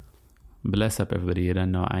Bless up, everybody. You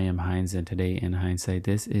don't know I am Heinz, and today in hindsight,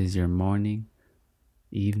 this is your morning,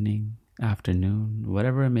 evening, afternoon,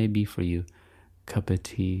 whatever it may be for you, cup of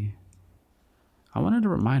tea. I wanted to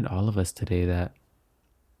remind all of us today that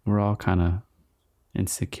we're all kind of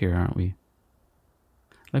insecure, aren't we?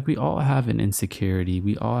 Like, we all have an insecurity.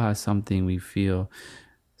 We all have something we feel,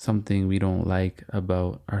 something we don't like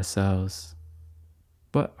about ourselves.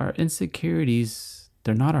 But our insecurities,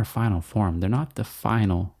 they're not our final form. They're not the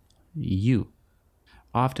final you.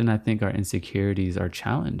 Often I think our insecurities are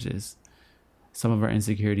challenges. Some of our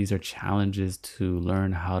insecurities are challenges to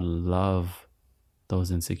learn how to love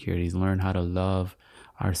those insecurities, learn how to love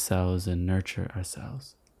ourselves and nurture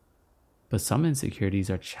ourselves. But some insecurities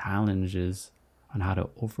are challenges on how to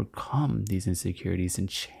overcome these insecurities and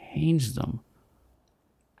change them.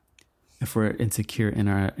 If we're insecure in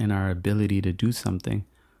our ability to do something,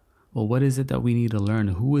 well, what is it that we need to learn?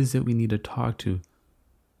 Who is it we need to talk to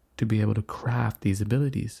be able to craft these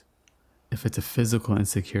abilities? If it's a physical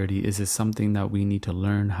insecurity, is it something that we need to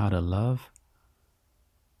learn how to love?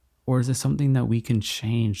 Or is it something that we can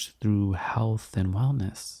change through health and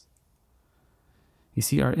wellness? You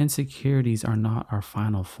see, our insecurities are not our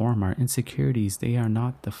final form. Our insecurities, they are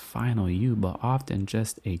not the final you, but often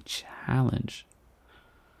just a challenge.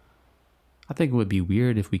 I think it would be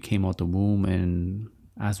weird if we came out the womb and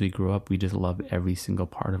as we grew up, we just love every single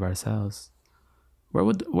part of ourselves. Where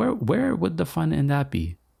would the fun in that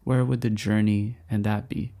be? Where would the journey in that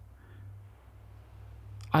be?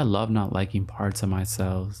 I love not liking parts of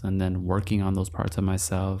myself and then working on those parts of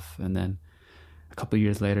myself. And then a couple of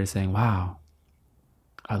years later saying, wow,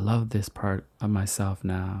 I love this part of myself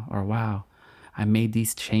now. Or wow, I made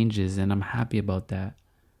these changes and I'm happy about that.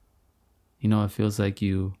 You know, it feels like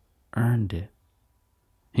you earned it.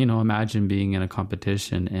 You know, imagine being in a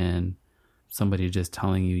competition and somebody just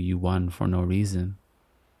telling you you won for no reason.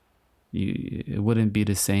 It wouldn't be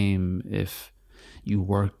the same if you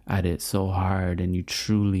worked at it so hard and you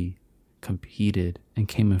truly competed and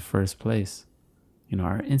came in first place. You know,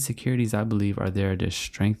 our insecurities, I believe, are there to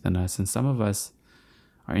strengthen us. And some of us,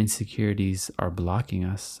 our insecurities are blocking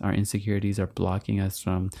us. Our insecurities are blocking us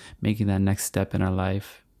from making that next step in our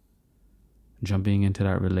life, jumping into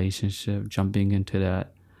that relationship, jumping into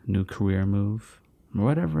that new career move,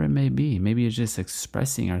 whatever it may be. Maybe it's just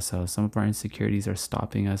expressing ourselves. Some of our insecurities are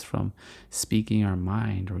stopping us from speaking our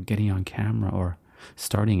mind or getting on camera or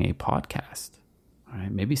starting a podcast. All right.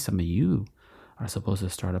 Maybe some of you are supposed to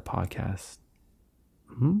start a podcast.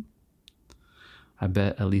 I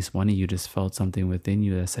bet at least one of you just felt something within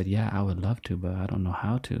you that said, yeah, I would love to, but I don't know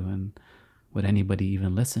how to. And would anybody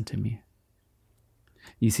even listen to me?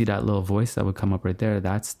 You see that little voice that would come up right there?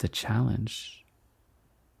 That's the challenge.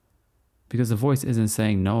 Because the voice isn't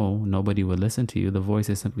saying, no, nobody would listen to you. The voice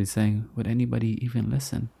is simply saying, would anybody even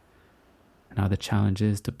listen? And now the challenge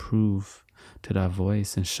is to prove to that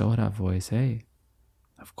voice and show that voice, hey,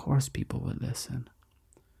 of course people would listen.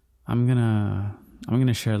 I'm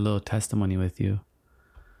gonna share a little testimony with you.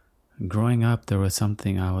 Growing up, there was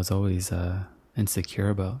something I was always insecure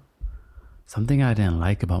about. Something I didn't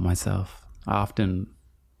like about myself. I often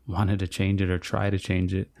wanted to change it or try to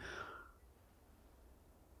change it.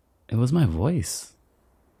 It was my voice.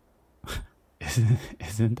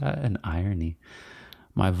 Isn't that an irony?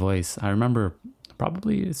 My voice. I remember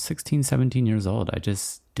probably 16, 17 years old. I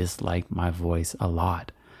just disliked my voice a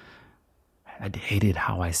lot. I hated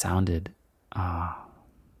how I sounded. I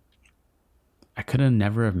could have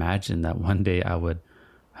never imagined that one day I would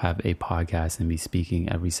have a podcast and be speaking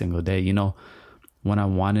every single day. You know, when I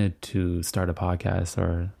wanted to start a podcast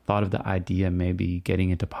or thought of the idea, maybe getting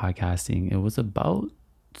into podcasting, it was about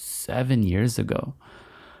 7 years ago.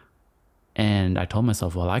 And I told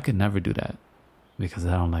myself, well, I could never do that because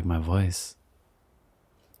I don't like my voice.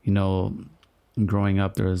 You know, growing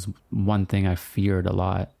up, there was one thing I feared a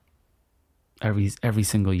lot. Every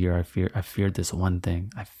single year, I feared this one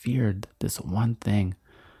thing. I feared this one thing.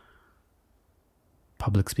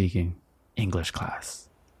 Public speaking, English class.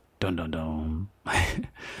 Dun dun dun.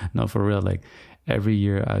 No, for real. Like every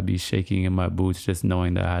year, I'd be shaking in my boots just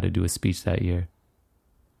knowing that I had to do a speech that year.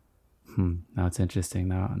 Now it's interesting.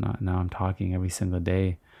 Now I'm talking every single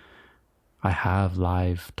day. I have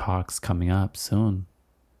live talks coming up soon.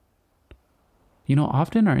 You know,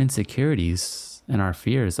 often our insecurities and our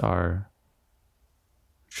fears are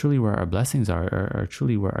truly where our blessings are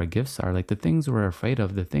truly where our gifts are. Like the things we're afraid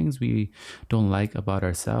of, the things we don't like about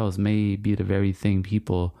ourselves may be the very thing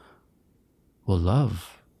people will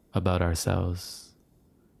love about ourselves.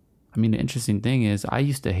 I mean, the interesting thing is I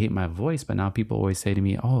used to hate my voice, but now people always say to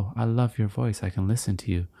me, oh, I love your voice. I can listen to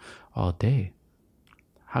you all day.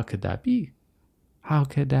 How could that be? How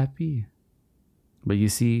could that be? But you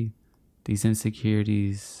see, these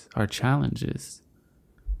insecurities are challenges.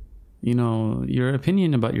 You know, your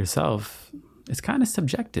opinion about yourself is kind of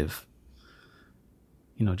subjective.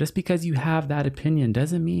 You know, just because you have that opinion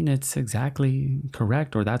doesn't mean it's exactly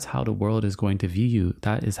correct or that's how the world is going to view you.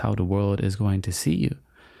 That is how the world is going to see you.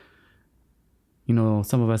 You know,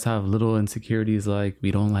 some of us have little insecurities like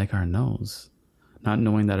we don't like our nose, not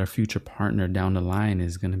knowing that our future partner down the line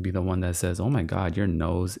is going to be the one that says, oh my God, your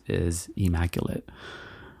nose is immaculate.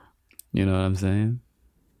 You know what I'm saying?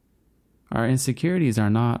 Our insecurities are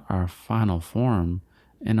not our final form,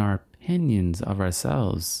 and our opinions of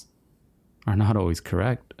ourselves are not always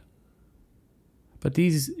correct. But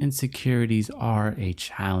these insecurities are a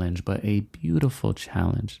challenge, but a beautiful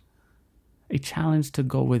challenge. A challenge to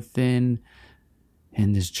go within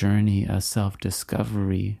in this journey of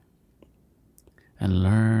self-discovery and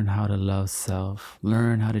learn how to love self,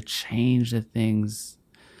 learn how to change the things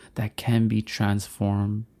that can be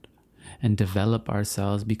transformed and develop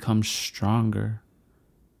ourselves, become stronger.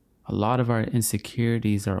 A lot of our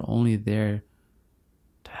insecurities are only there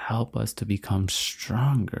to help us to become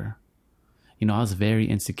stronger. You know, I was very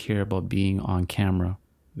insecure about being on camera.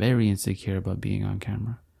 Very insecure about being on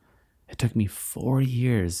camera. It took me 4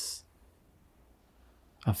 years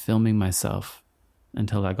of filming myself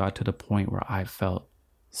until I got to the point where I felt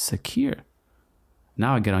secure.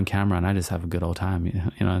 Now I get on camera and I just have a good old time.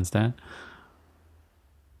 You understand?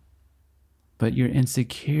 But your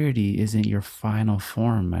insecurity isn't your final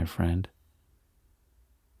form, my friend.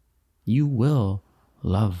 You will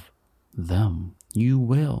love them. You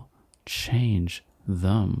will change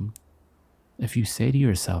them. If you say to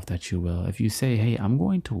yourself that you will, if you say, hey, I'm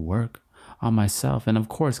going to work on myself. And of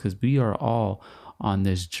course, because we are all on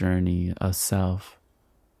this journey of self,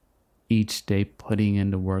 each day putting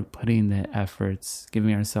in the work, putting the efforts,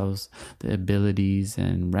 giving ourselves the abilities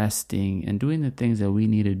and resting and doing the things that we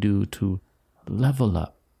need to do to level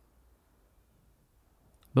up.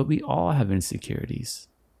 But we all have insecurities.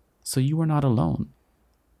 So you are not alone.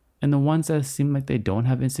 And the ones that seem like they don't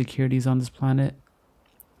have insecurities on this planet,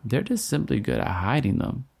 they're just simply good at hiding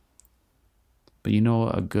them. But you know,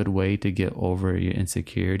 a good way to get over your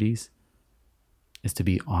insecurities is to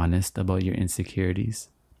be honest about your insecurities,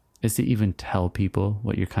 is to even tell people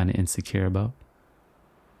what you're kind of insecure about.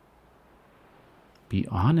 Be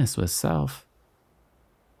honest with self,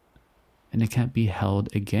 and it can't be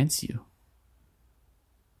held against you.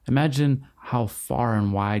 Imagine how far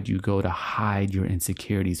and wide you go to hide your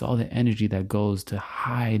insecurities, all the energy that goes to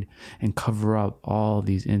hide and cover up all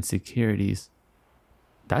these insecurities.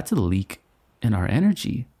 That's a leak in our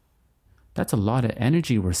energy. That's a lot of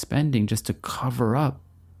energy we're spending just to cover up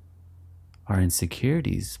our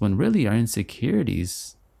insecurities, when really our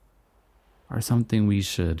insecurities are something we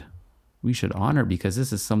should honor, because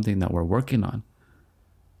this is something that we're working on.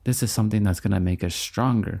 This is something that's going to make us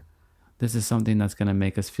stronger. This is something that's going to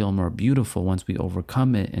make us feel more beautiful once we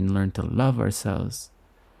overcome it and learn to love ourselves.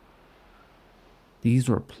 These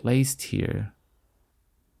were placed here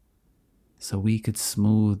so we could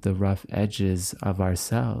smooth the rough edges of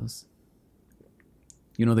ourselves.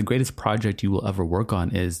 You know, the greatest project you will ever work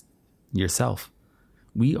on is yourself.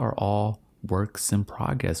 We are all works in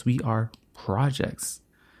progress. We are projects.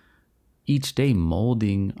 Each day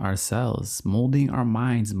molding ourselves, molding our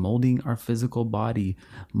minds, molding our physical body,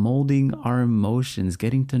 molding our emotions,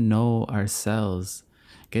 getting to know ourselves,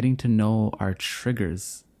 getting to know our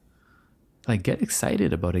triggers. Like, get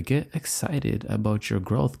excited about it. Get excited about your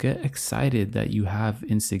growth. Get excited that you have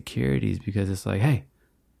insecurities, because it's like, hey,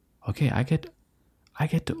 okay, I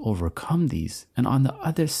get to overcome these. And on the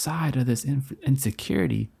other side of this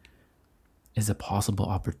insecurity is a possible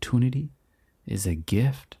opportunity, is a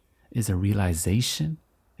gift, is a realization,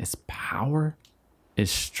 is power, is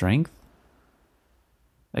strength.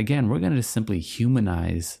 Again, we're going to just simply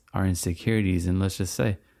humanize our insecurities, and let's just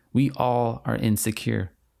say we all are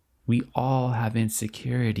insecure. We all have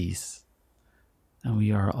insecurities, and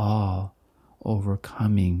we are all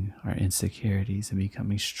overcoming our insecurities and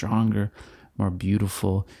becoming stronger, more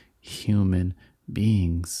beautiful human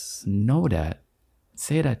beings. Know that.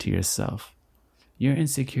 Say that to yourself. Your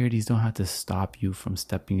insecurities don't have to stop you from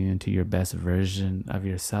stepping into your best version of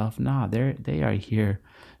yourself. Nah, they are here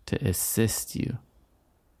to assist you.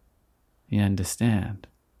 You understand?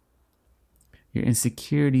 Your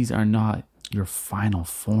insecurities are not your final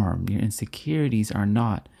form. Your insecurities are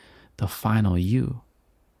not the final you.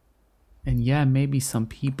 And yeah, maybe some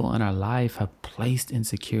people in our life have placed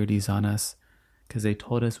insecurities on us because they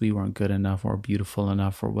told us we weren't good enough or beautiful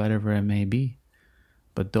enough or whatever it may be.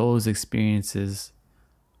 But those experiences,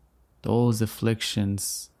 those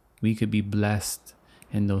afflictions, we could be blessed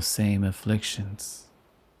in those same afflictions.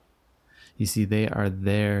 You see, they are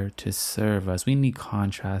there to serve us. We need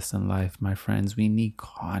contrast in life, my friends. We need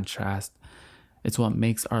contrast. It's what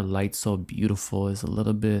makes our light so beautiful, is a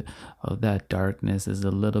little bit of that darkness, is a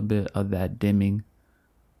little bit of that dimming.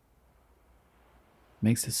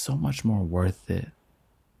 Makes it so much more worth it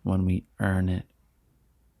when we earn it.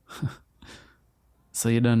 So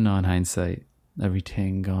you don't know, in hindsight,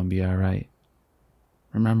 everything gonna be all right.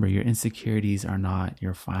 Remember, your insecurities are not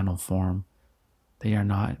your final form. They are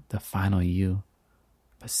not the final you,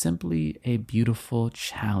 but simply a beautiful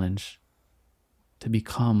challenge to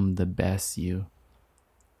become the best you.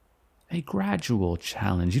 A gradual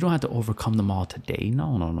challenge. You don't have to overcome them all today.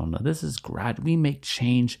 No. This is we make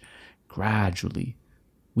change gradually.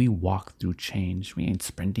 We walk through change. We ain't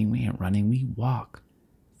sprinting, we ain't running. We walk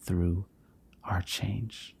through our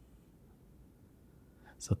change.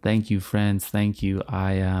 So thank you, friends. Thank you.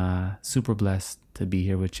 I super blessed to be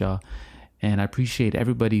here with y'all. And I appreciate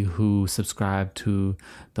everybody who subscribed to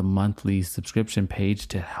the monthly subscription page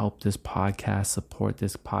to help this podcast, support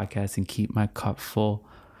this podcast, and keep my cup full.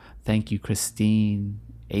 Thank you, Christine,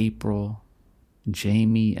 April,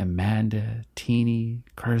 Jamie, Amanda, Teeny,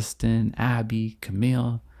 Kirsten, Abby,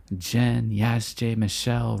 Camille, Jen, Yasjay,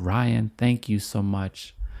 Michelle, Ryan. Thank you so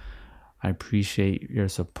much. I appreciate your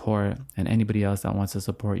support, and anybody else that wants to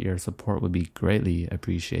support, your support would be greatly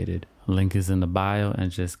appreciated. Link is in the bio,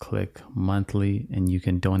 and just click monthly and you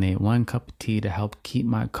can donate 1 cup of tea to help keep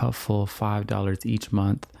my cup full, $5 each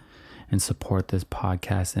month, and support this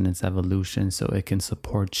podcast in its evolution so it can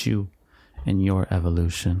support you in your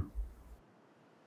evolution.